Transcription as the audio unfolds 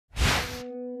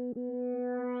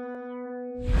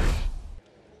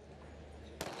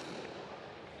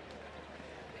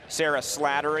Sarah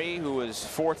Slattery, who was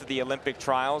fourth at the Olympic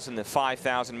trials in the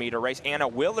 5,000-meter race. Anna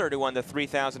Willard, who won the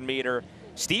 3,000-meter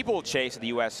steeplechase at the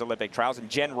U.S. Olympic trials. And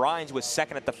Jen Rhines was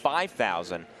second at the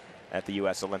 5,000 at the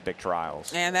U.S. Olympic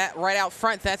trials. And that right out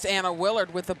front, that's Anna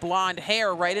Willard with the blonde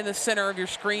hair right in the center of your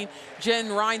screen.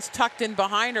 Jen Rhines tucked in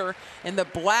behind her in the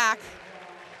black.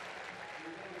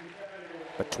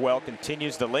 But 12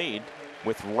 continues the lead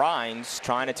with Rhines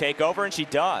trying to take over, and she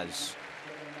does.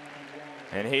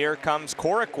 And here comes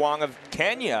Cora Kwong of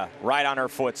Kenya right on her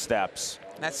footsteps.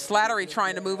 That's Slattery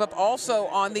trying to move up also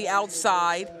on the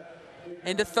outside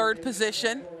into third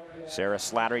position. Sarah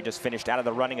Slattery just finished out of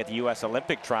the running at the U.S.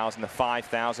 Olympic trials in the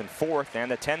 5,000 fourth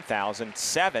and the 10,000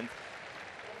 seventh.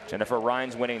 Jennifer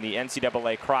Rhines winning the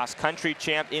NCAA cross-country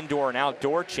indoor and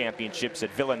outdoor championships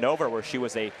at Villanova, where she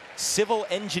was a civil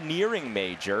engineering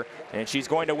major, and she's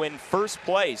going to win first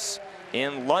place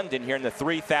in London here in the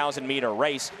 3,000-meter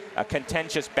race. A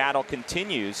contentious battle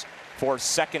continues for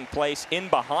second place in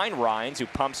behind Rhines, who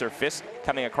pumps her fist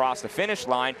coming across the finish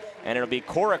line, and it'll be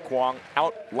Cora Kwong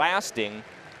outlasting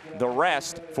the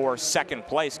rest for second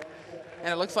place.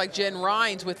 And it looks like Jen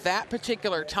Rhines with that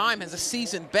particular time has a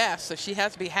season best, so she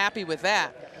has to be happy with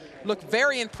that. Looked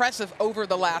very impressive over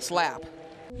the last lap.